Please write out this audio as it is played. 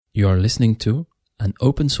You are listening to An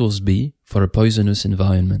Open Source Bee for a Poisonous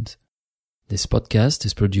Environment. This podcast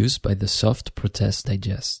is produced by the Soft Protest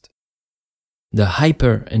Digest. The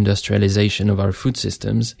hyper-industrialization of our food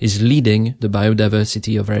systems is leading the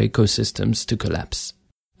biodiversity of our ecosystems to collapse.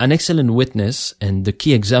 An excellent witness and the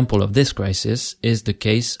key example of this crisis is the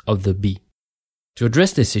case of the bee. To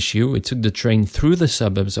address this issue, we took the train through the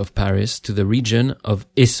suburbs of Paris to the region of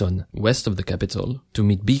Essonne, west of the capital, to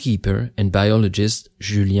meet beekeeper and biologist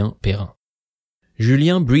Julien Perrin.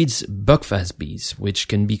 Julien breeds Buckfast bees, which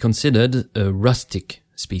can be considered a rustic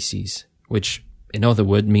species, which, in other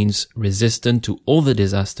words, means resistant to all the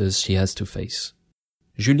disasters she has to face.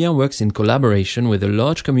 Julien works in collaboration with a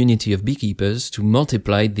large community of beekeepers to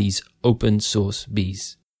multiply these open-source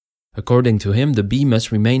bees. According to him, the bee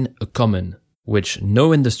must remain a common, which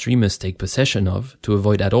no industry must take possession of to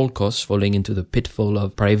avoid at all costs falling into the pitfall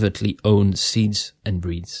of privately owned seeds and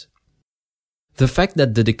breeds. The fact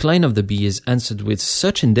that the decline of the bee is answered with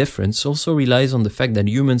such indifference also relies on the fact that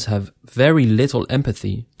humans have very little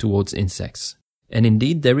empathy towards insects. And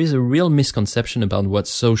indeed, there is a real misconception about what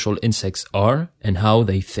social insects are and how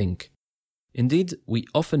they think. Indeed, we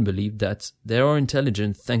often believe that they are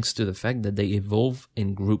intelligent thanks to the fact that they evolve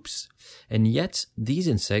in groups. And yet, these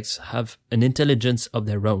insects have an intelligence of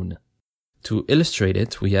their own. To illustrate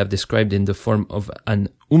it, we have described in the form of an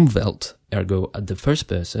umwelt, ergo at the first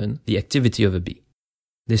person, the activity of a bee.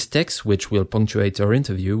 This text, which will punctuate our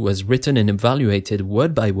interview, was written and evaluated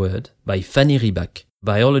word by word by Fanny Rybak,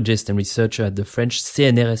 biologist and researcher at the French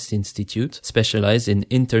CNRS Institute, specialized in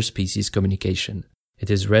interspecies communication. It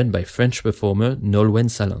is read by French performer Nolwenn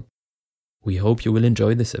Salaün. We hope you will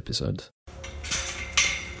enjoy this episode.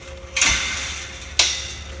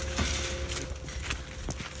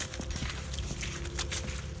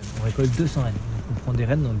 On récolte 200 rennes. On prend des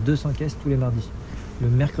rennes dans 200 caisses tous les mardis. Le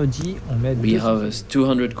mercredi, on met... We harvest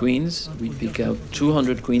 200 queens. We pick out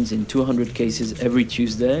 200 queens in 200 cases every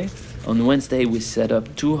Tuesday. On Wednesday, we set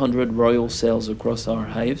up 200 royal cells across our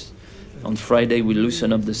hives. On Friday, we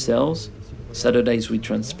loosen up the cells. Saturdays we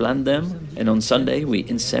transplant them, and on Sunday we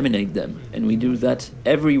inseminate them, and we do that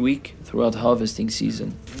every week throughout harvesting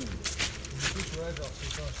season.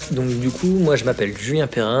 Donc du coup, moi je m'appelle Julien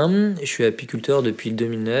Perrin, je suis apiculteur depuis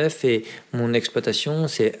 2009 et mon exploitation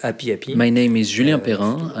c'est Happy Happy. My name is Julien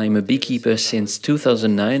Perrin, I'm a beekeeper since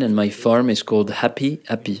 2009 and my farm is called Happy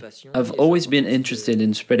Happy. I've always been interested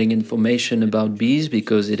in spreading information about bees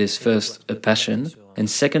because it is first a passion, and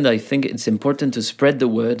second I think it's important to spread the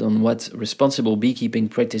word on what responsible beekeeping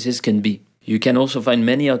practices can be. You can also find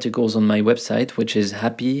many articles on my website which is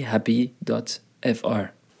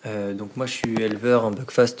happyhappy.fr. Donc moi je suis éleveur en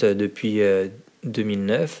Buckfast depuis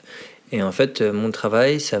 2009 et en fait mon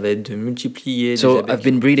travail ça va être de multiplier les abeilles. I've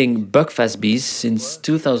been breeding Buckfast bees since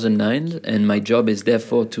 2009 and my job is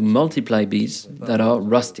therefore to multiply bees that are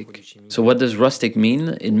rustic. So what does rustic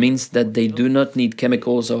mean? It means that they do not need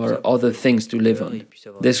chemicals or other things to live on.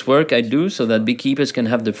 This work I do so that beekeepers can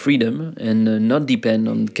have the freedom and not depend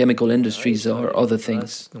on chemical industries or other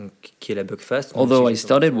things. Although I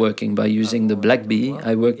started working by using the black bee,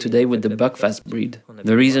 I work today with the Buckfast breed.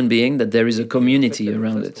 The reason being that there is a community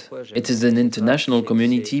around it. It is an international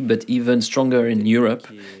community, but even stronger in Europe,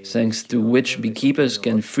 thanks to which beekeepers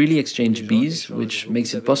can freely exchange bees, which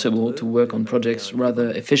makes it possible to work on projects rather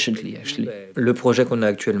efficiently, actually. Le projet qu'on a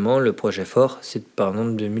actuellement, le projet fort, c'est par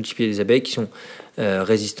exemple de multiplier les abeilles qui sont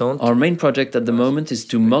résistantes. Our main project at the moment is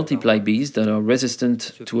to multiply bees that are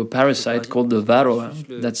resistant to a parasite called the varroa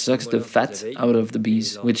that sucks the fat out of the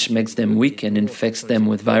bees, which makes them weak and infects them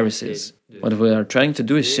with viruses. What we are trying to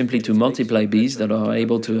do is simply to multiply bees that are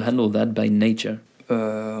able to handle that by nature.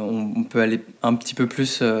 On peut aller un petit peu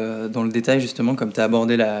plus dans le détail justement comme tu as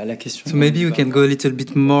abordé la question. So maybe we can go a little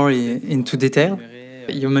bit more into detail.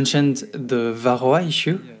 You mentioned the varroa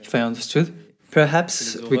issue, if I understood.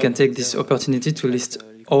 Perhaps we can take this opportunity to list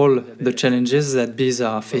all the challenges that bees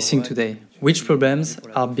are facing today. Which problems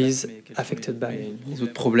are bees affected by? Les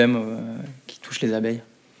autres problèmes qui touchent les abeilles.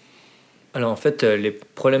 Alors en fait, les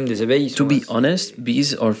problèmes des abeilles sont... To be honest,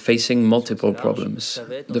 bees are facing multiple problems.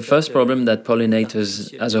 The first problem that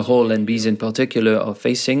pollinators as a whole and bees in particular are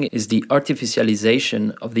facing is the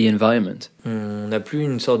artificialization of the environment. On n'a plus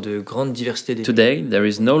une sorte de grande diversité des... Today, there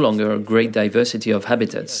is no longer a great diversity of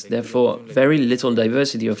habitats, therefore very little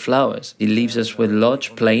diversity of flowers. It leaves us with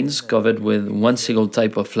large plains covered with one single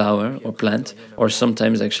type of flower or plant, or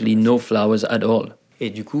sometimes actually no flowers at all. Et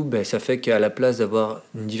du coup, ça fait qu'à la place d'avoir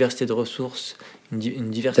une diversité de ressources, une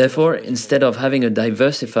diversité... Therefore, instead of having a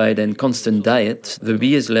diversified and constant diet, the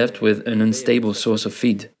bee is left with an unstable source of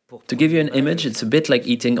feed. To give you an image, it's a bit like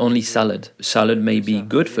eating only salad. Salad may be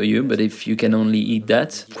good for you, but if you can only eat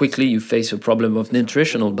that, quickly you face a problem of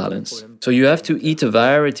nutritional balance. So you have to eat a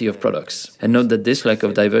variety of products. And note that this lack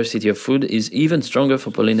of diversity of food is even stronger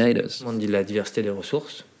for pollinators. On dit la diversité des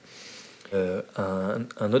ressources.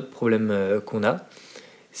 Un autre problème qu'on a,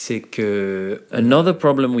 c'est que... Another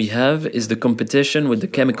problem we have is the competition with the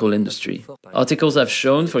chemical industry. Articles have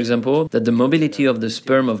shown, for example, that the mobility of the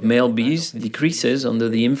sperm of male bees decreases under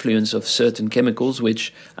the influence of certain chemicals,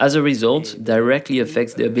 which, as a result, directly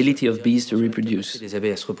affects the ability of bees to reproduce. Les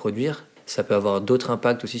abeilles à se reproduire, ça peut avoir d'autres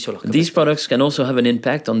impacts aussi sur leur capacité. These products can also have an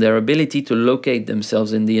impact on their ability to locate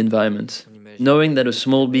themselves in the environment. Knowing that a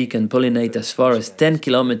small bee can pollinate as far as 10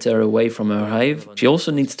 kilometers away from her hive, she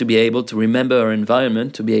also needs to be able to remember her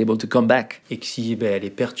environment to be able to come back. Et que si elle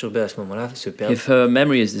est perturbée à ce moment-là, se perd. If her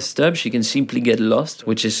memory is disturbed, she can simply get lost,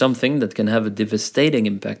 which is something that can have a devastating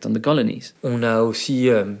impact on the colonies. On a aussi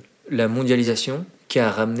la mondialisation qui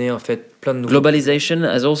a ramené en fait plein de nouveaux... Globalization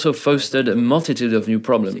has also fostered a multitude of new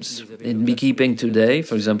problems. In beekeeping today,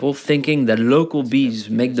 for example, thinking that local bees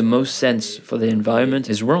make the most sense for the environment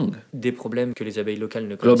is wrong. Des problèmes que les abeilles locales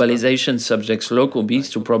ne connaissent Globalization subjects local bees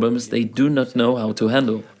to problems they do not know how to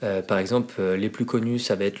handle. Par exemple, les plus connus,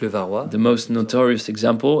 ça va être le varroa. The most notorious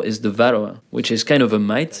example is the varroa, which is kind of a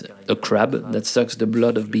mite, a crab that sucks the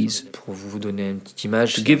blood of bees. Pour vous donner une petite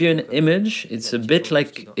image... To give you an image, it's a bit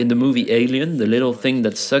like in the movie Alien, the little thing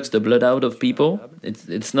that sucks the blood out of people.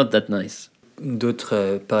 It's not that nice.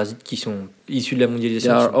 D'autres parasites qui sont issus de la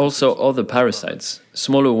mondialisation. There are also other parasites,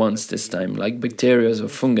 smaller ones this time, like bacteria or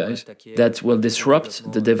fungi, that will disrupt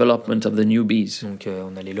the development of the new bees. Donc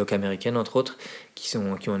on a les loques américaines entre autres qui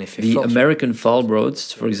ont un effet The fort. American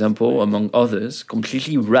foulbroads, for example, among others,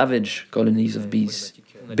 completely ravage colonies of bees.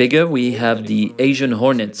 Bigger, we have the Asian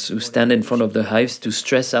hornets who stand in front of the hives to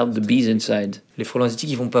stress out the bees inside. Les frelons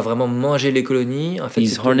asiatiques, ils vont pas vraiment manger les colonies. En fait,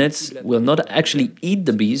 These hornets will not actually eat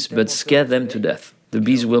the bees, but scare them to death. The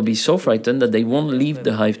bees will be so frightened that they won't leave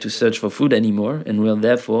the hive to search for food anymore and will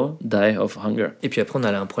therefore die of hunger. Et puis après, on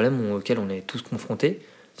a un problème auquel on est tous confrontés.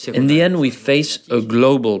 In the end, we face a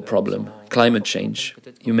global problem, climate change.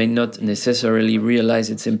 You may not necessarily realize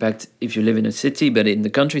its impact if you live in a city, but in the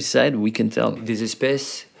countryside, we can tell. Des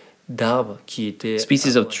espèces d'arbres qui étaient...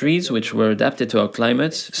 Species of trees which were adapted to our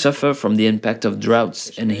climate suffer from the impact of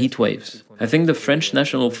droughts and heat waves. I think the French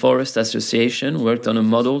National Forest Association worked on a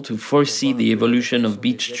model to foresee the evolution of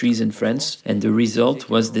beech trees in France, and the result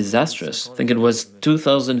was disastrous. I think it was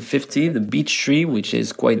 2050, the beech tree, which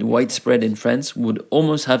is quite widespread in France, would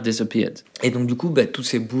almost have disappeared. Et donc du coup, tous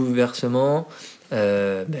ces bouleversements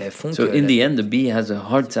font So que... in the end, the bee has a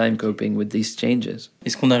hard time coping with these changes.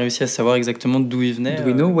 Est-ce qu'on a réussi à savoir exactement d'où il venait? Do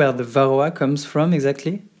we know where the varroa comes from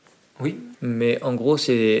exactly? Oui, mais en gros,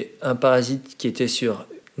 c'est un parasite qui était sur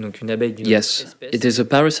donc une abeille d'une Yes, espèce. it is a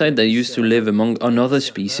parasite that used to live among another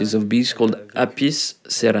species of bees called Apis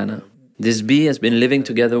cerana. This bee has been living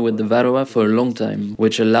together with the varroa for a long time,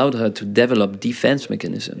 which allowed her to develop defense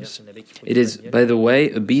mechanisms. It is, by the way,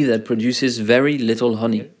 a bee that produces very little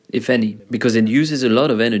honey, if any, because it uses a lot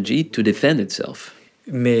of energy to defend itself.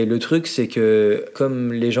 Mais le truc, c'est que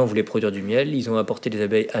comme les gens voulaient produire du miel, ils ont apporté des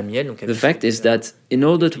abeilles à miel. Donc The fact is that in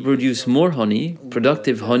order to produce more honey,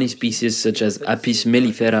 productive honey species such as Apis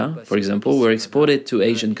mellifera, for example, were exported to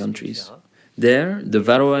Asian countries. There, the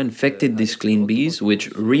varroa infected these queen bees, which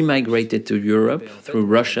remigrated to Europe through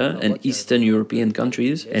Russia and Eastern European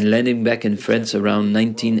countries, and landing back in France around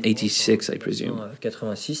 1986, I presume.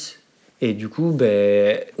 86. Et du coup,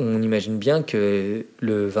 on imagine bien que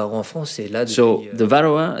le varroa en France est là depuis... So, the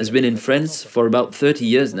varroa has been in France for about 30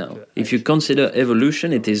 years now. If you consider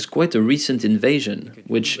evolution, it is quite a recent invasion,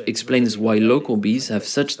 which explains why local bees have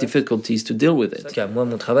such difficulties to deal with En it. tout cas, moi,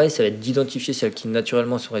 mon travail, ça va être d'identifier celles qui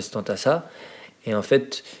naturellement sont résistantes à ça, et en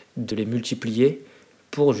fait, de les multiplier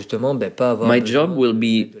pour justement pas avoir... My job will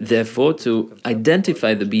be, therefore, to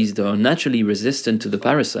identify the bees that are naturally resistant to the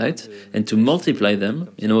parasite and to multiply them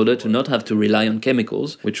in order to not have to rely on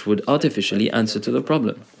chemicals, which would artificially answer to the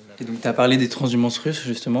problem. Et donc, tu as parlé des transhumances russes,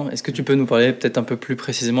 justement. Est-ce que tu peux nous parler peut-être un peu plus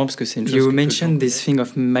précisément, parce que c'est une chose You que mentioned this thing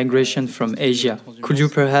of migration from Asia. Could you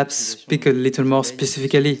perhaps speak a little more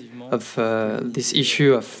specifically of this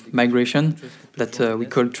issue of migration that we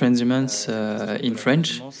call transhumance in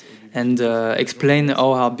French, and explain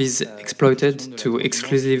how are bees exploited to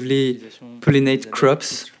exclusively pollinate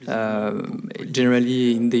crops,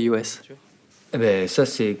 generally in the US? Ça,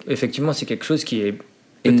 c'est effectivement, c'est quelque chose qui est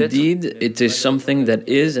Indeed, it is something that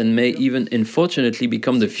is and may even unfortunately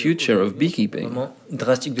become the future of beekeeping.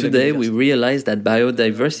 Today, we realize that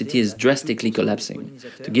biodiversity is drastically collapsing.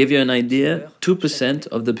 To give you an idea, 2%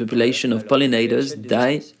 of the population of pollinators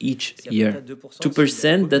die each year.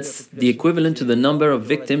 2%, that's the equivalent to the number of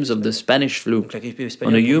victims of the Spanish flu.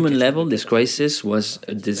 On a human level, this crisis was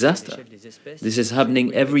a disaster. This is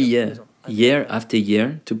happening every year, year after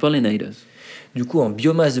year, to pollinators. Du coup, en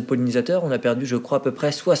biomasse de pollinisateurs, on a perdu, je crois, à peu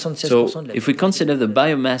près 76% So, de la if we consider the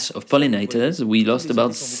biomass of pollinators, we lost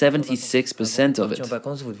about 76% of it.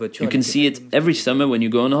 You can see it every summer when you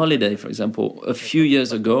go on holiday, for example. A few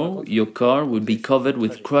years ago, your car would be covered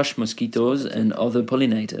with crushed mosquitoes and other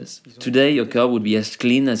pollinators. Today, your car would be as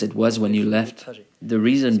clean as it was when you left. The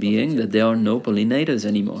reason being that there are no pollinators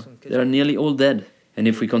anymore. They are nearly all dead. And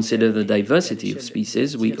if we consider the diversity of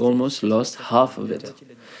species, we almost lost half of it.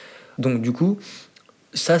 Donc du coup,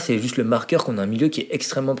 ça c'est juste le marqueur qu'on a un milieu qui est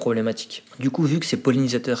extrêmement problématique. Du coup, vu que ces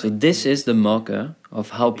pollinisateurs... So this is the marker of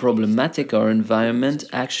how problematic our environment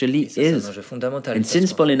actually is. And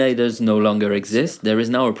since pollinators no longer exist, there is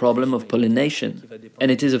now a problem of pollination. And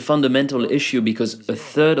it is a fundamental issue because a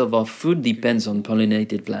third of our food depends on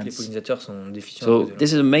pollinated plants. So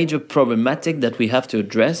this is a major problematic that we have to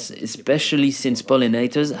address, especially since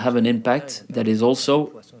pollinators have an impact that is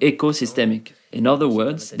also ecosystemic. In other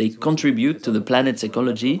words, they contribute to the planet's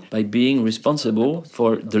ecology by being responsible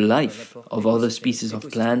for the life of other species of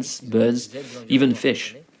plants, birds, even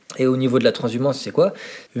fish. Et au niveau de la transhumance, c'est quoi?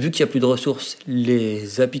 Vu qu'il n'y a plus de ressources,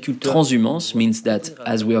 les apiculteurs... Transhumance means that,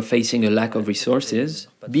 as we are facing a lack of resources,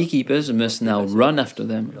 beekeepers must now run after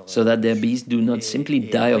them so that their bees do not simply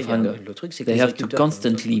die of hunger. They have to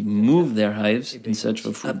constantly move their hives in search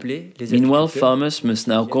for food. Meanwhile, farmers must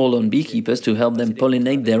now call on beekeepers to help them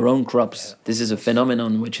pollinate their own crops. This is a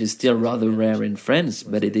phenomenon which is still rather rare in France,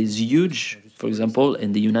 but it is huge. For example,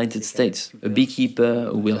 in the United States, a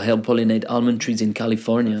beekeeper who will help pollinate almond trees in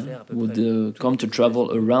California would come to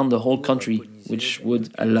travel around the whole country, which would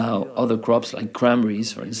allow other crops like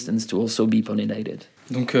cranberries, for instance, to also be pollinated.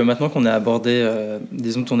 Donc maintenant qu'on a abordé,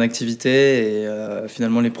 disons, ton activité et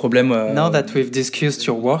finalement les problèmes... Now that we've discussed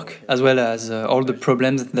your work, as well as all the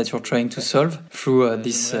problems that you're trying to solve through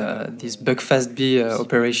this Buckfast bee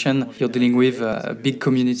operation, you're dealing with a big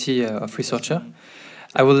community of researchers.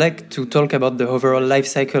 I would like to talk about the overall life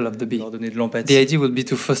cycle of the bee. The idea would be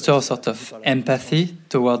to foster a sort of empathy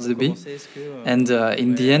towards the bee. And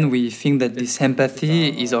in the end, we think that this empathy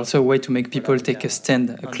is also a way to make people take a stand,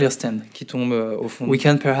 a clear stand. We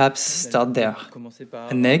can perhaps start there.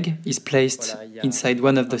 An egg is placed inside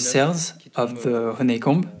one of the cells of the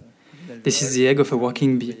honeycomb. This is the egg of a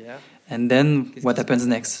working bee. And then, what happens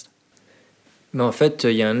next? Mais en fait,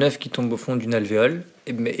 il y a un œuf qui tombe au fond d'une alvéole,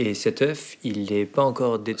 et cet œuf, il n'est pas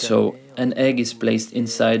encore déterminé. So, an egg is placed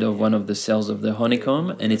inside of one of the cells of the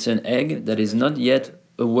honeycomb, and it's an egg that is not yet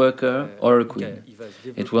a worker or a queen.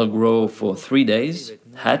 It will grow for 3 days,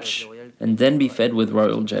 hatch, and then be fed with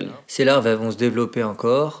royal jelly. Ces larves vont se développer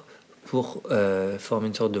encore pour former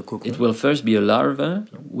une sorte de cocon. It will first be a larva,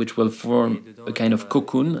 which will form a kind of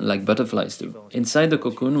cocoon like butterflies do. Inside the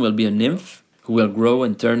cocoon will be a nymph, who will grow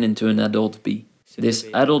and turn into an adult bee. This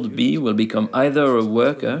adult bee will become either a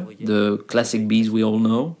worker, the classic bees we all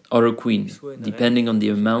know, or a queen, depending on the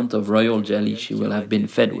amount of royal jelly she will have been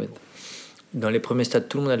fed with. Dans les premiers stades,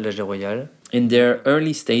 tout le monde a de la gelée royale. In their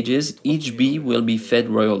early stages, each bee will be fed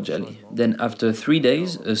royal jelly. Then after 3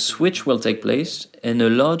 days, a switch will take place, and a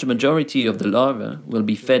large majority of the larvae will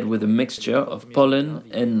be fed with a mixture of pollen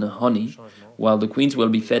and honey, while the queens will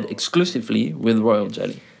be fed exclusively with royal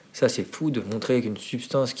jelly. Ça, c'est fou de montrer qu'une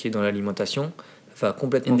substance qui est dans l'alimentation va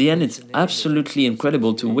complètement... In the end, it's absolutely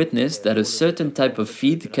incredible to witness that a certain type of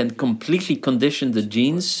feed can completely condition the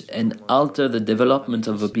genes and alter the development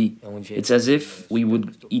of a bee. It's as if we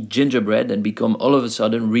would eat gingerbread and become all of a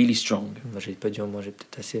sudden really strong. J'ai pas dû en manger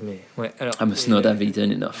peut-être assez, mais... Ouais, alors... I must not have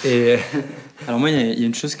eaten enough. Alors moi, il y a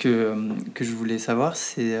une chose que je voulais savoir,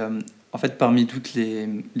 c'est... En fait, parmi toutes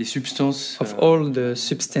les substances... Of all the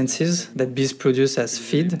substances that bees produce as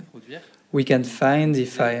feed, we can find,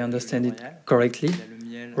 if I understand it correctly,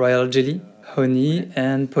 royal jelly, honey,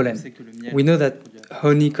 and pollen. We know that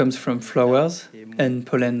honey comes from flowers, and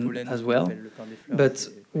pollen as well, but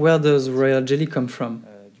where does royal jelly come from?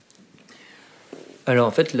 Alors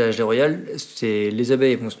en fait, la gelée royale, c'est les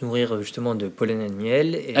abeilles vont se nourrir justement de pollen et de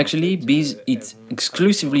miel. Actually, bees eat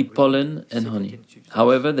exclusively pollen and honey.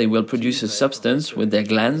 However, they will produce a substance with their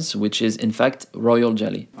glands, which is in fact royal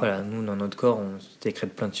jelly. Voilà, nous dans notre corps, on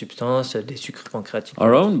sécrète plein de substances, des sucres pancréatiques.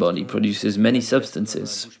 Our own body produces many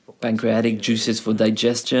substances: pancreatic juices for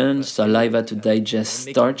digestion, saliva to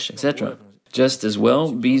digest starch, etc. Just as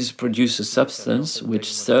well, bees produce a substance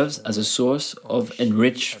which serves as a source of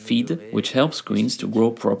enriched feed, which helps queens to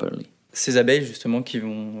grow properly. Ces abeilles, justement, qui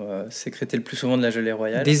vont sécréter le plus souvent de la gelée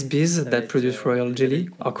royale. These bees that produce royal jelly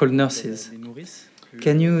are called nurses.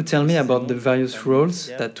 Can you tell me about the various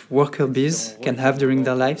roles that worker bees can have during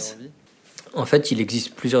their lives? En fait, il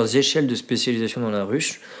existe plusieurs échelles de spécialisation dans la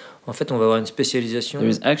ruche. En fait, on va avoir une spécialisation. There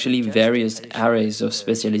is actually various arrays of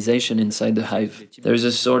specialization inside the hive. There is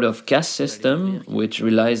a sort of caste system which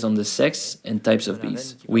relies on the sex and types of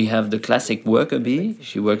bees. We have the classic worker bee,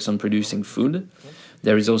 she works on producing food.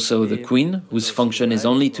 There is also the queen, whose function is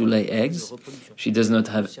only to lay eggs. She does not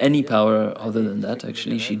have any power other than that,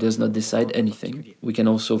 actually. She does not decide anything. We can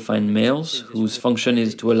also find males, whose function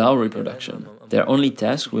is to allow reproduction. Their only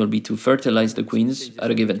task will be to fertilize the queens at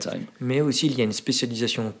a given time. Mais aussi, il y a une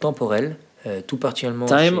spécialisation temporelle, tout particulièrement.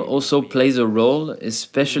 Time also plays a role,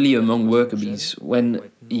 especially among worker bees. When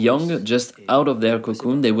young, just out of their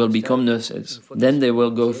cocoon, they will become nurses. Then they will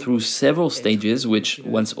go through several stages, which,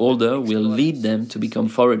 once older, will lead them to become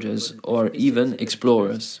foragers or even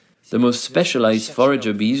explorers. The most specialized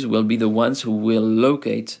forager bees will be the ones who will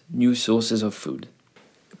locate new sources of food.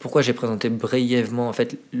 Pourquoi j'ai présenté brièvement en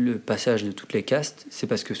fait le passage de toutes les castes, c'est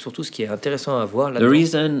parce que surtout ce qui est intéressant à voir The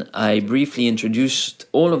reason I briefly introduced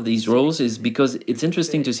all of these roles is because it's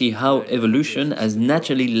interesting to see how evolution has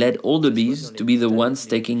naturally led all the bees to be the ones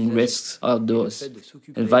taking risks outdoors,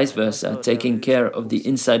 and vice versa. Taking care of the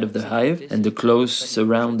inside of the hive and the close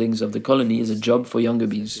surroundings of the colony is a job for younger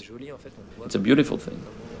bees. It's a beautiful thing.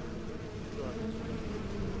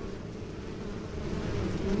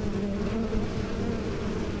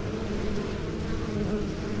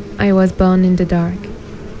 I was born in the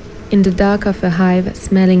dark of a hive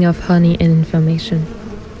smelling of honey and information.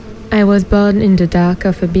 I was born in the dark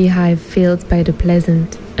of a beehive filled by the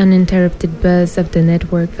pleasant, uninterrupted buzz of the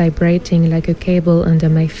network vibrating like a cable under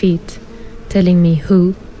my feet, telling me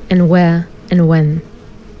who and where and when.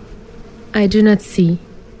 I do not see.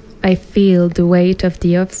 I feel the weight of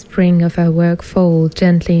the offspring of our work fall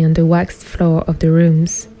gently on the waxed floor of the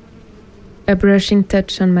rooms. A brushing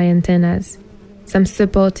touch on my antennas. Some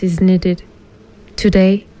support is needed.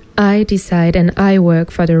 Today, I decide and I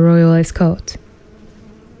work for the royal escort.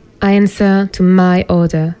 I answer to my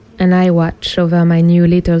order and I watch over my new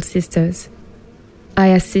little sisters. I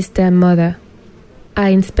assist their mother. I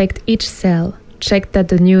inspect each cell, check that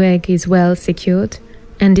the new egg is well secured,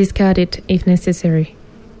 and discard it if necessary.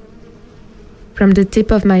 From the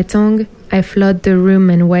tip of my tongue, I flood the room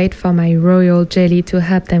and wait for my royal jelly to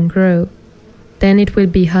help them grow. Then it will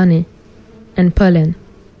be honey and pollen.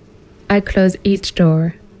 I close each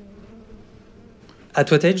door.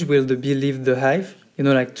 At what age will the bee leave the hive? You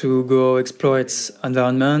know, like to go explore its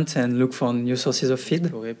environment and look for new sources of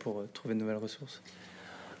feed? Pour trouver de nouvelles ressources.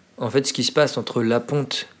 En fait, ce qui se passe entre la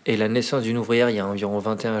ponte et la naissance d'une ouvrière, il y a environ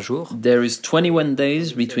 21 jours. There is 21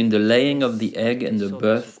 days between the laying of the egg and the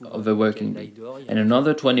birth of a working bee, and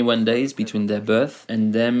another 21 days between their birth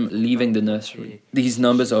and them leaving the nursery. These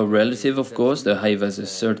numbers are relative, of course. The hive has a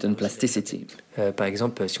certain plasticity. Par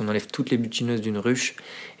exemple, si on enlève toutes les butineuses d'une ruche,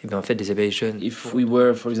 et bien en fait, des abeilles jeunes. If we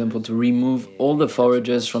were, for example, to remove all the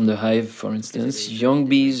foragers from the hive, for instance, young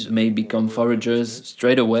bees may become foragers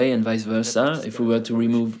straight away and vice versa. If we were to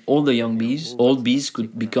remove all the young bees, old bees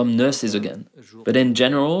could become nurses again. But in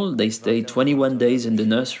general, they stay 21 days in the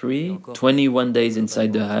nursery, 21 days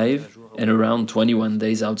inside the hive, and around 21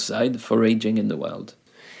 days outside, foraging in the wild.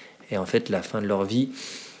 Et en fait, la fin de leur vie,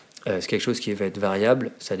 c'est quelque chose qui va être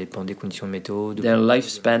variable, ça dépend des conditions météo. Their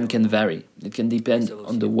lifespan can vary. It can depend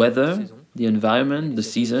on the weather, the environment, the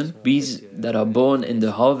season. Bees that are born in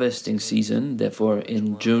the harvesting season, therefore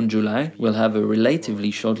in June, July, will have a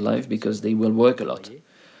relatively short life because they will work a lot.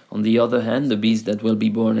 On the other hand, the bees that will be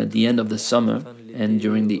born at the end of the summer and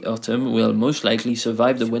during the autumn will most likely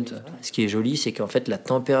survive the winter. Ce qui est joli, c'est qu'en fait, la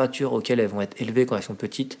température auquel elles vont être élevées quand elles sont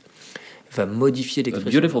petites va modifier The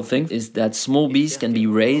l'expression. beautiful thing is that small bees can be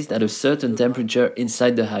raised at a certain temperature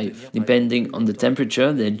inside the hive. Depending on the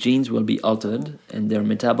temperature, their genes will be altered and their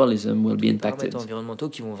metabolism will be impacted. Environnementaux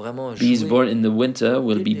qui vont vraiment Bees jouer. born in the winter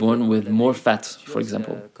will be born with more fat, for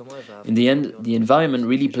example. In the end, the environment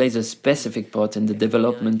really plays a specific part in the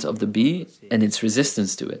development of the bee and its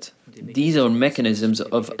resistance to it. These are mechanisms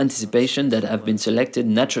of anticipation that have been selected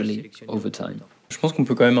naturally over time. Je pense qu'on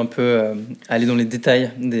peut quand même un peu aller dans les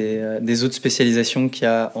détails des autres spécialisations qu'il y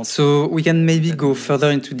a. So we can maybe go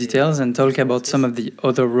further into details and talk about some of the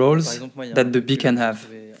other roles that the bee can have.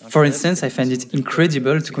 For instance, I find it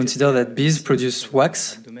incredible to consider that bees produce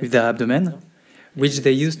wax with their abdomen, which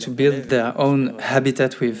they use to build their own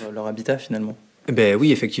habitat with. Leur habitat finalement.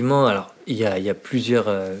 Oui, effectivement. Alors, il y a plusieurs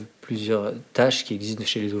tâches qui existent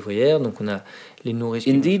chez les ouvrières. Donc, on a les nourrices.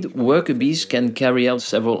 Indeed, worker bees can carry out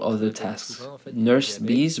several other tasks. Nurse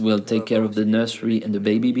bees will take care of the nursery and the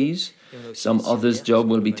baby bees. Some others' job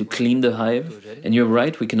will be to clean the hive. And you're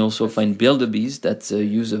right, we can also find builder bees that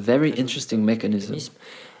use a very interesting mechanism.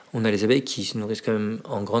 On a les abeilles qui se nourrissent quand même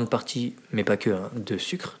en grande partie, mais pas que, de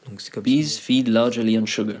sucre. Donc c'est comme Bees feed largely on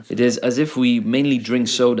sugar. It is as if we mainly drink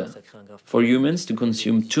soda. For humans, to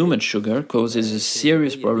consume too much sugar causes a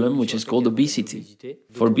serious problem which is called obesity.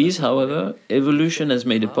 For bees, however, evolution has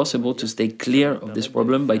made it possible to stay clear of this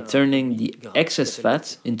problem by turning the excess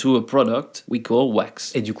fat into a product we call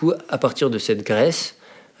wax. Et du coup, à partir de cette graisse,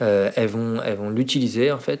 elles vont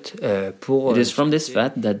l'utiliser en fait pour. It is from this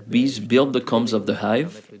fat that bees build the combs of the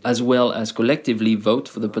hive, as well as collectively vote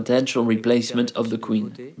for the potential replacement of the queen.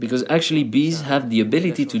 Because actually bees have the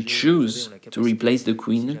ability to choose to replace the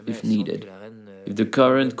queen if needed. If the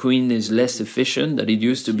current queen is less efficient than it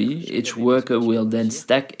used to be, each worker will then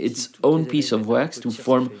stack its own piece of wax to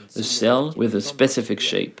form a cell with a specific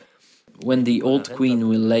shape. When the old queen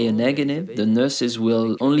will lay an egg in it, the nurses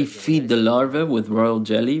will only feed the larva with royal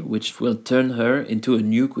jelly, which will turn her into a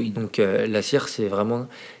new queen. Donc la cire, c'est vraiment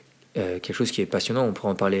quelque chose qui est passionnant. On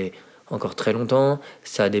pourrait en parler encore très longtemps.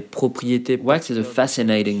 Ça a des propriétés. Wax is a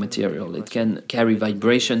fascinating material. It can carry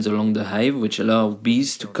vibrations along the hive, which allow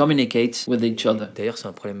bees to communicate with each other. D'ailleurs, c'est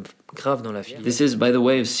un problème grave dans la filière. This is, by the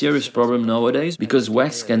way, a serious problem nowadays because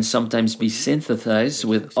wax can sometimes be synthesized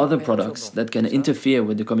with other products that can interfere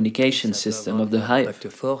with the communication system of the hive.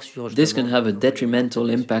 This can have a detrimental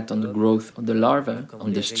impact on the growth of the larva,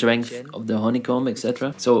 on the strength of the honeycomb,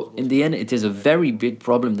 etc. So, in the end, it is a very big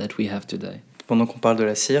problem that we have today. Pendant qu'on parle de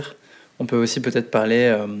la cire, on peut aussi peut-être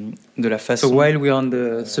parler de la façon. So while we're on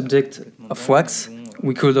the subject of wax,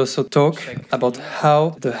 we could also talk about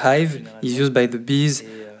how the hive is used by the bees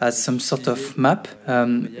as some sort of map,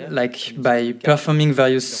 like by performing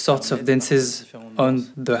various sorts of dances on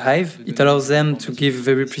the hive. It allows them to give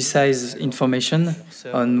very precise information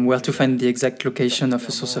on where to find the exact location of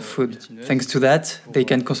a source of food. Thanks to that, they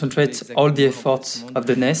can concentrate all the efforts of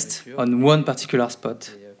the nest on one particular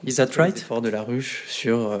spot. Is that right? L'effort de la ruche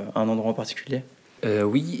sur un endroit en particulier.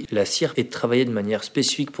 Oui, la cire est travaillée de manière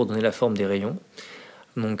spécifique pour donner la forme des rayons.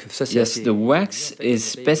 Donc, ça, c'est yes, the wax is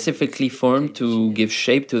specifically formed to give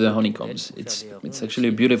shape to the honeycombs. It's actually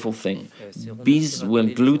a beautiful thing. Bees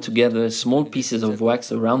will glue together small pieces of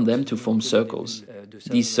wax around them to form circles.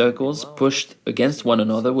 These circles, pushed against one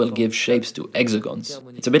another, will give shapes to hexagons.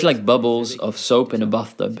 It's a bit like bubbles of soap in a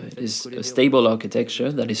bathtub. It is a stable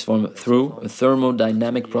architecture that is formed through a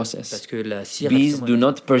thermodynamic process. Bees do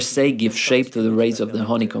not per se give shape to the rays of the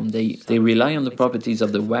honeycomb. They rely on the properties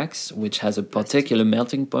of the wax, which has a particular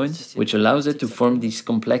melting point, which allows it to form these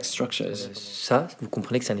complex structures. Ça, vous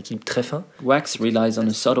comprenez que c'est un équilibre très fin. Wax relies on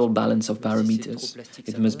a subtle balance of parameters.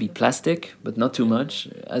 It must be plastic, but not too much,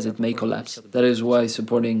 as it may collapse. That is why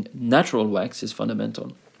supporting natural wax is fundamental.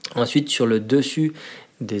 Ensuite, sur le dessus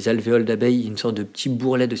des alvéoles d'abeilles, il y a une sorte de petit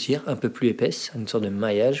bourrelet de cire un peu plus épaisse, une sorte de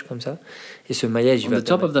maillage comme ça. Et ce maillage, on the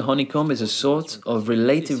top of the honeycomb is a sort of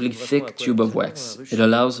relatively thick tube of wax. It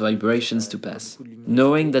allows vibrations to pass.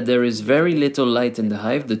 Knowing that there is very little light in the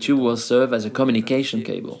hive, the tube will serve as a communication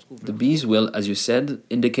cable. The bees will, as you said,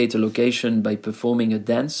 indicate a location by performing a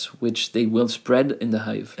dance, which they will spread in the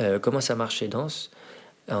hive. Comment ça marche ces danses?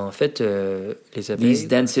 En fait, les abeilles... These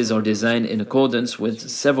dances are designed in accordance with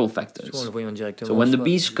several factors. So when the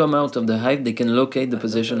bees come out of the hive, they can locate the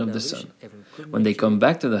position of the sun. When they come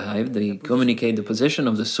back to the hive, they communicate the position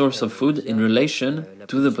of the source of food in relation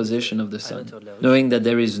to the position of the sun. Knowing that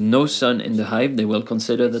there is no sun in the hive, they will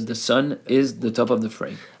consider that the sun is the top of the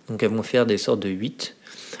frame. Donc elles vont faire des sortes de 8.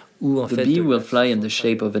 The bee will fly in the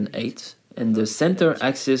shape of an 8. And the center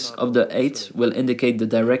axis of the 8 will indicate the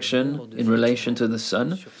direction in relation to the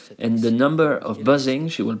sun, and the number of buzzing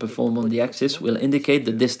she will perform on the axis will indicate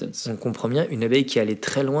the distance. On comprend bien, une abeille qui allait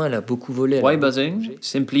très loin, elle a beaucoup volé. Why buzzing?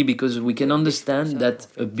 Simply because we can understand that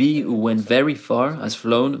a bee who went very far has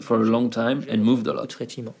flown for a long time and moved a lot.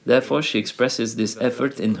 Therefore, she expresses this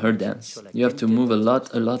effort in her dance. You have to move a lot.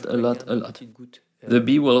 The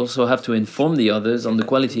bee will also have to inform the others on the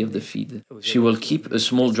quality of the feed. She will keep a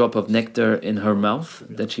small drop of nectar in her mouth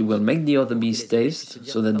that she will make the other bees taste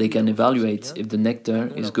so that they can evaluate if the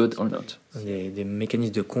nectar is good or not. Des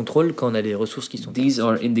mécanismes de contrôle quand on a des ressources qui sont... These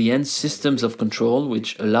are in the end systems of control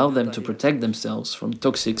which allow them to protect themselves from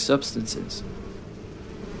toxic substances.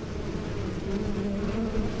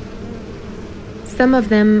 Some of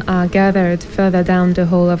them are gathered further down the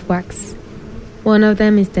hole of wax. One of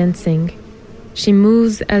them is dancing. She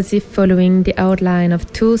moves as if following the outline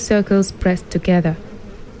of two circles pressed together.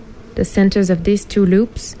 The centers of these two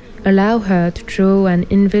loops allow her to draw an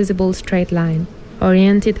invisible straight line,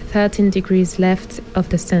 oriented 13 degrees left of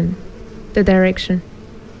the sun, the direction.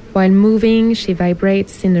 While moving, she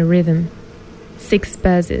vibrates in a rhythm. 6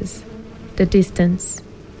 buzzes, the distance.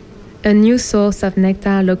 A new source of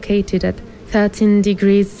nectar located at 13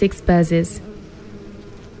 degrees 6 buzzes.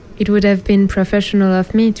 It would have been professional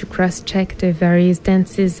of me to cross-check the various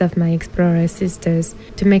dances of my explorer sisters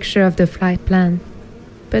to make sure of the flight plan.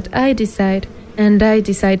 But I decide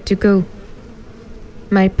to go.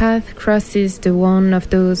 My path crosses the one of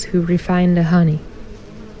those who refine the honey.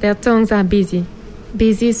 Their tongues are busy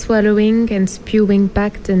swallowing and spewing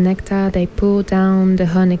back the nectar they pour down the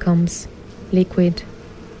honeycombs, liquid.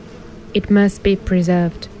 It must be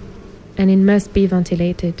preserved, and it must be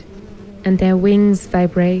ventilated, and their wings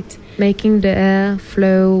vibrate, making the air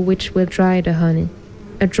flow which will dry the honey.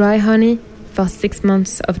 A dry honey for 6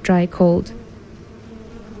 months of dry cold.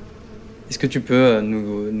 Est-ce que tu peux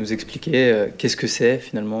nous expliquer qu'est-ce que c'est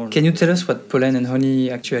finalement? Can you tell us what pollen and honey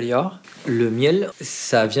actually are? Le miel,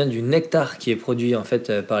 ça vient du nectar qui est produit en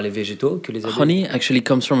fait par les végétaux que les abeilles. Honey actually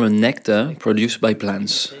comes from a nectar produced by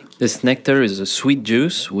plants. This nectar is a sweet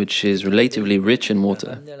juice which is relatively rich in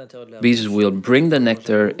water. Bees will bring the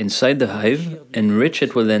nectar inside the hive, enrich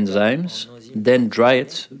it with enzymes, then dry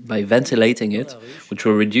it by ventilating it, which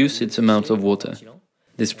will reduce its amount of water.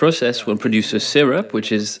 This process will produce a syrup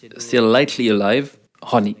which is still lightly alive,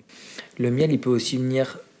 honey. Le miel, il peut aussi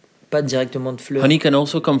venir pas directement de fleurs. Honey can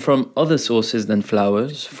also come from other sources than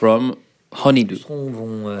flowers, from honeydew.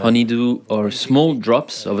 Honeydew are small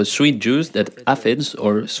drops of a sweet juice that aphids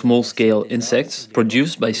or small-scale insects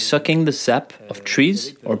produce by sucking the sap of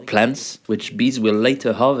trees or plants, which bees will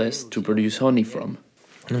later harvest to produce honey from.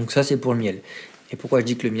 Donc ça, c'est pour le miel. Et pourquoi je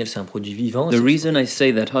dis que le miel c'est un produit vivant? The reason I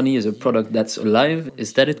say that honey is a product that's alive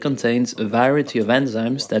is that it contains a variety of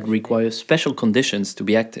enzymes that require special conditions to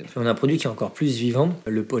be active. On a un produit qui est encore plus vivant,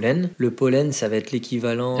 le pollen. Le pollen, ça va être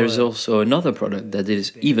l'équivalent. There's also another product that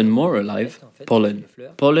is even more alive, pollen.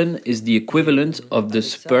 Pollen is the equivalent of the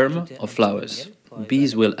sperm of flowers.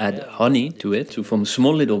 Bees will add honey to it to form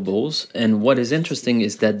small little balls, and what is interesting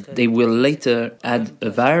is that they will later add a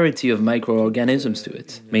variety of microorganisms to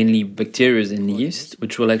it, mainly bacteria and yeast,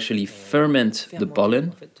 which will actually ferment the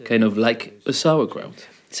pollen, kind of like a sauerkraut.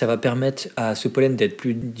 Ça va permettre à ce pollen d'être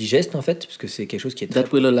plus digeste en fait, parce que c'est quelque chose qui est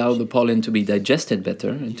That will allow the pollen to be digested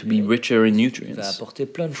better and to be richer in nutrients.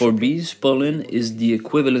 For bees, pollen is the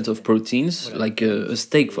equivalent of proteins, like a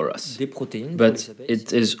steak for us. But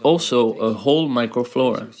it is also a whole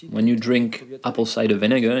microflora. When you drink apple cider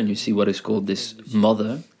vinegar and you see what is called this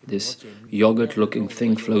mother, this yogurt-looking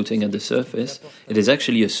thing floating at the surface, it is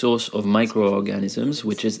actually a source of microorganisms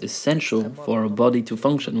which is essential for our body to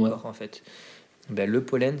function well.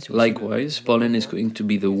 Likewise, pollen is going to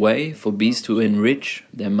be the way for bees to enrich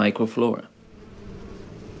their microflora.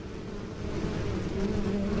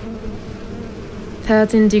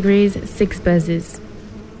 13 degrees, 6 buzzes.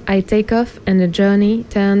 I take off and the journey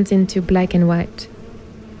turns into black and white.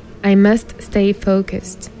 I must stay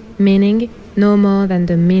focused, meaning no more than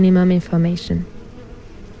the minimum information.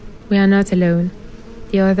 We are not alone.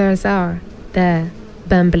 The others are there,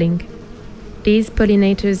 bumbling. These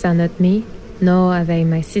pollinators are not me, nor are they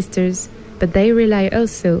my sisters, but they rely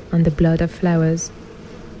also on the blood of flowers.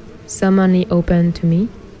 Some only open to me,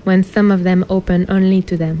 when some of them open only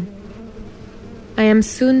to them. I am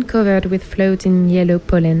soon covered with floating yellow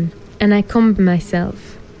pollen, and I comb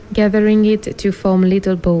myself, gathering it to form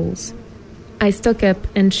little balls. I stock up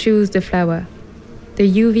and choose the flower. The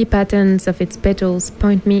UV patterns of its petals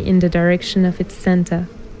point me in the direction of its center.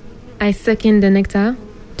 I suck in the nectar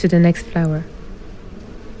to the next flower.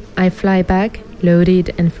 I fly back,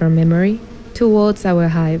 loaded and from memory, towards our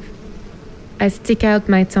hive. I stick out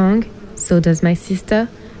my tongue, so does my sister,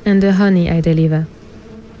 and the honey I deliver.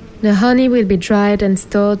 The honey will be dried and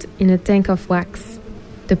stored in a tank of wax.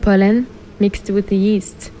 The pollen, mixed with the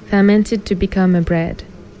yeast, fermented to become a bread.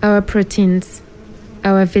 Our proteins,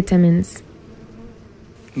 our vitamins.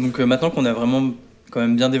 Donc maintenant qu'on a vraiment quand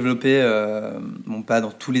même bien développé, bon pas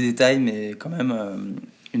dans tous les détails, mais quand même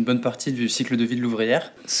une bonne partie du cycle de vie de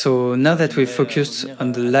l'ouvrière. So now that we've focused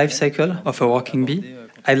on the life cycle of a working bee,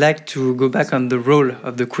 I'd like to go back on the role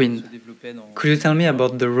of the queen. Could you tell me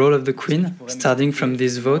about the role of the queen, starting from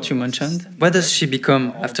this vote you mentioned? What does she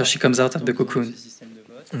become after she comes out of the cocoon?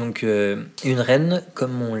 Donc une reine,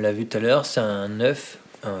 comme on l'a vu tout à l'heure, c'est un œuf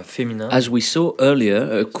un féminin. As we saw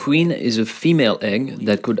earlier, a queen is a female egg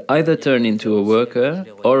that could either turn into a worker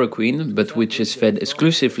or a queen, but which is fed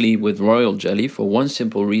exclusively with royal jelly for one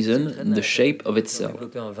simple reason, the shape of its cell.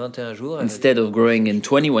 Instead of growing in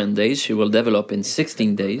 21 days, she will develop in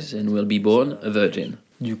 16 days and will be born a virgin.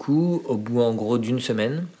 Du coup, au bout en gros d'une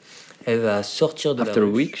semaine, elle va sortir de After la a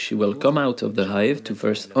week, she will come out of the hive to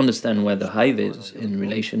first understand where the hive is in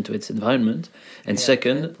relation to its environment, and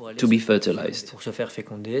second, to be fertilized. Pour se faire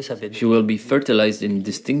féconder, ça fait She will be fertilized in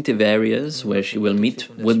distinctive areas where she will meet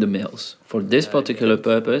with the males. For this particular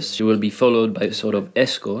purpose, she will be followed by a sort of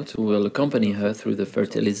escort who will accompany her through the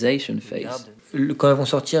fertilization phase. Quand elles vont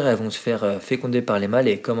sortir, elles vont se faire féconder par les mâles.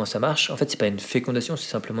 Et comment ça marche? En fait, c'est pas une fécondation, c'est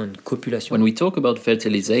simplement une copulation. When we talk about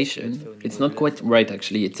fertilization, it's not quite right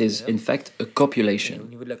actually. It is in fact a copulation.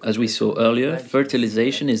 As we saw earlier,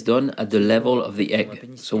 fertilization is done at the level of the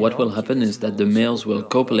egg. So what will happen is that the males will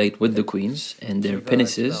copulate with the queens, and their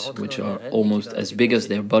penises, which are almost as big as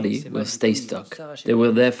their body, will stay stuck. They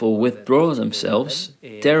will therefore withdraw themselves,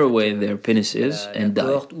 tear away their penises, and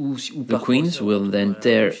die. The queens will then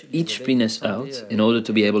tear each penis out in order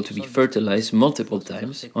to be able to be fertilized multiple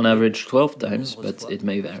times, on average 12 times, but it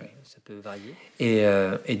may vary.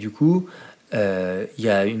 Et du coup, il y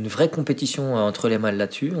a une vraie compétition entre les mâles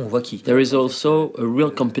là-dessus. On voit qui. There is also a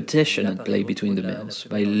real competition at play between the males.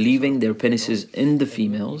 By leaving their penises in the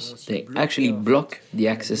females, they actually block the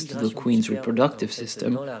access to the queen's reproductive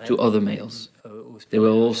system to other males. They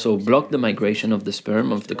will also block the migration of the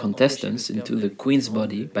sperm of the contestants into the queen's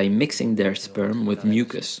body by mixing their sperm with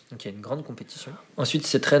mucus. Donc il y a une grande compétition. Ensuite,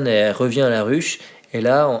 cette reine elle revient à la ruche. Et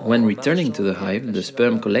là, when returning to the hive, the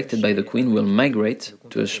sperm collected by the queen will migrate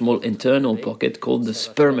to a small internal pocket called the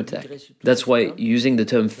spermatac. That's why using the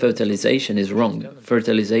term fertilization is wrong.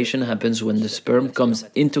 Fertilization happens when the sperm comes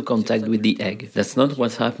into contact with the egg. That's not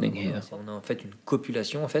what's happening here. On a en fait une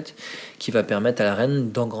copulation en fait qui va permettre à la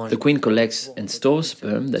reine d'engranger. The queen collects and stores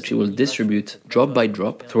sperm that she will distribute drop by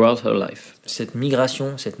drop throughout her life. Cette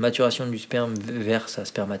migration, cette maturation du sperme vers sa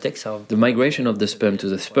spermathèque, ça. The migration of the sperm to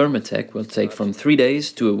the spermatac will take from 3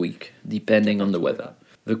 days to a week, depending on the weather.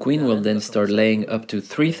 The queen will then start laying up to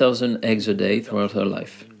 3,000 eggs a day throughout her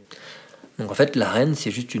life. Donc en fait, la reine,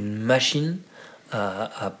 c'est juste une machine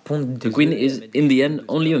à pondre. The queen is, in the end,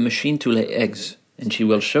 only a machine to lay eggs, and she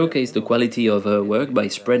will showcase the quality of her work by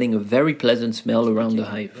spreading a very pleasant smell around the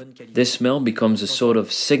hive. This smell becomes a sort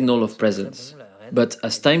of signal of presence. But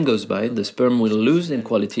as time goes by, the sperm will lose in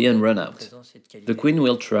quality and run out. The queen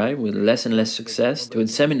will try, with less and less success, to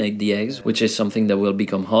inseminate the eggs, which is something that will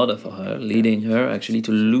become harder for her, leading her actually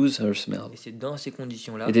to lose her smell.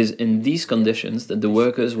 It is in these conditions that the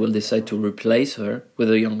workers will decide to replace her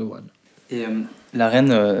with a younger one. Et la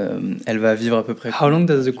reine, elle va vivre à peu près. How long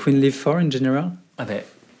does the queen live for in general? Ah ben,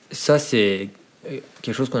 ça c'est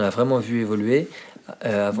quelque chose qu'on a vraiment vu évoluer.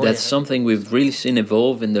 That's something we've really seen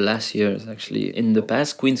evolve in the last years, actually. In the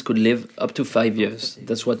past, queens could live up to 5 years.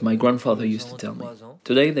 That's what my grandfather used to tell me.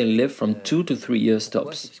 Today, they live from 2 to 3 years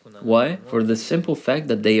tops. Why? For the simple fact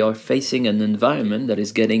that they are facing an environment that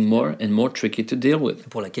is getting more and more tricky to deal with.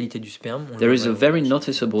 There is a very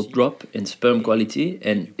noticeable drop in sperm quality,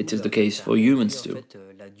 and it is the case for humans too.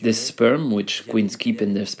 This sperm, which queens keep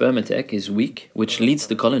in their spermatac, is weak, which leads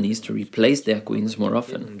the colonies to replace their queens more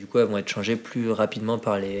often. Du coup, elles vont être changées plus rapidement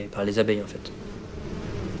par les abeilles, en fait.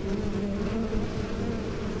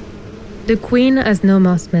 The queen has no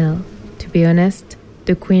more smell. To be honest,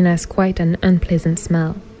 the queen has quite an unpleasant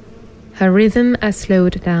smell. Her rhythm has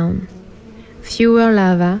slowed down. Fewer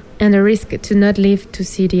larvae and a risk to not live to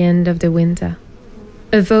see the end of the winter.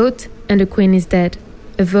 A vote and the queen is dead.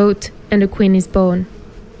 A vote and the queen is born.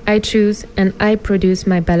 I choose and I produce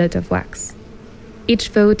my ballot of wax. Each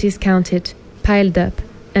vote is counted, piled up,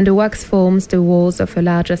 and the wax forms the walls of a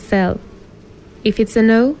larger cell. If it's a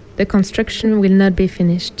no, the construction will not be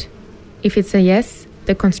finished. If it's a yes,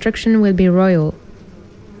 the construction will be royal.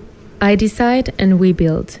 I decide and we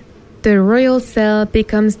build. The royal cell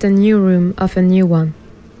becomes the new room of a new one,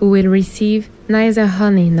 who will receive neither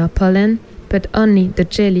honey nor pollen, but only the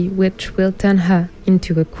jelly which will turn her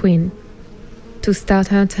into a queen. To start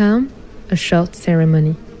her term, a short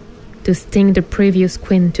ceremony. To sting the previous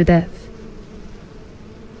queen to death.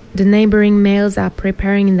 The neighboring males are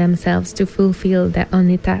preparing themselves to fulfill their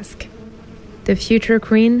only task. The future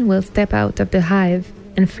queen will step out of the hive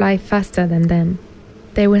and fly faster than them.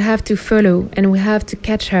 They will have to follow, and we have to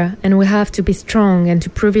catch her, and we have to be strong and to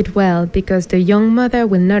prove it well, because the young mother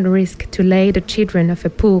will not risk to lay the children of a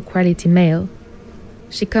poor quality male.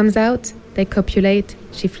 She comes out, they copulate,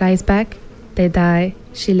 she flies back, they die,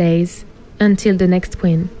 she lays, until the next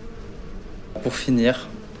queen. Pour finir,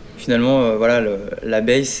 Finalement, voilà,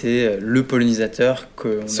 l'abeille, c'est le pollinisateur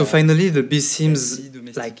que... So finally, the bee seems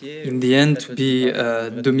like, in the end, to be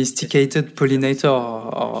a domesticated pollinator,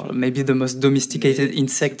 or maybe the most domesticated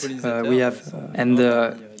insect we have. And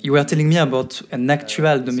you were telling me about an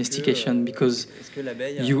actual domestication, because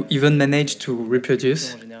you even managed to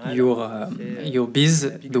reproduce your bees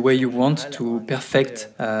the way you want to perfect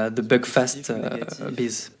the Buckfast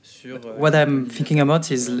bees. What I'm thinking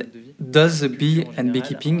about is, does the bee and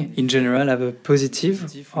beekeeping in general have a positive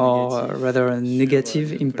or rather a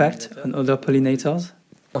negative impact on other pollinators?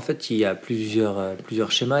 En fait, il y a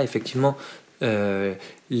plusieurs schémas. Effectivement,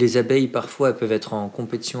 les abeilles, parfois, peuvent être en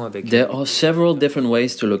compétition avec... There are several different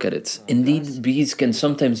ways to look at it. Indeed, bees can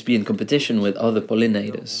sometimes be in competition with other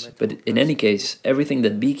pollinators. But in any case, everything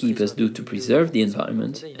that beekeepers do to preserve the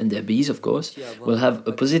environment, and their bees, of course, will have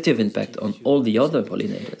a positive impact on all the other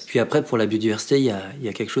pollinators. Puis après, pour la biodiversité, il y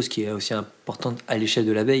a quelque chose qui est aussi important à l'échelle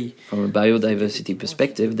de l'abeille. From a biodiversity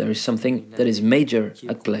perspective, there is something that is major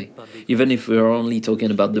at play, even if we are only talking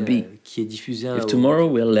about the bee. If tomorrow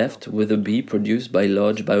we are left with a bee produced by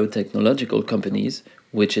large biotechnological companies,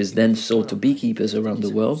 which is then sold to beekeepers around the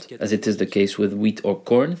world, as it is the case with wheat or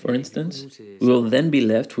corn, for instance, we will then be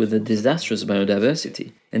left with a disastrous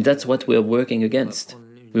biodiversity. And that's what we are working against.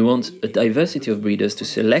 We want a diversity of breeders to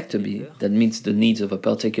select a bee that meets the needs of a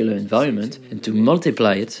particular environment and to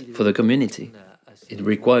multiply it for the community. It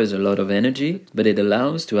requires a lot of energy, but it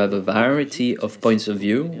allows to have a variety of points of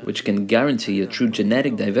view, which can guarantee a true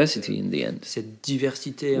genetic diversity in the end.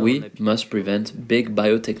 We must prevent big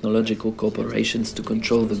biotechnological corporations to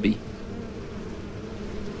control the bee.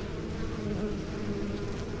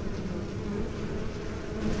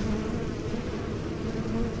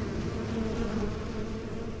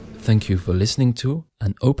 Thank you for listening to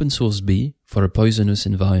An Open Source Bee for a Poisonous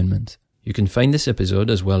Environment. You can find this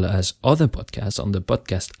episode as well as other podcasts on the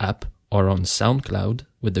podcast app or on SoundCloud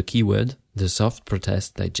with the keyword The Soft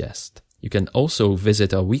Protest Digest. You can also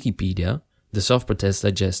visit our Wikipedia,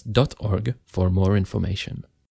 thesoftprotestdigest.org, for more information.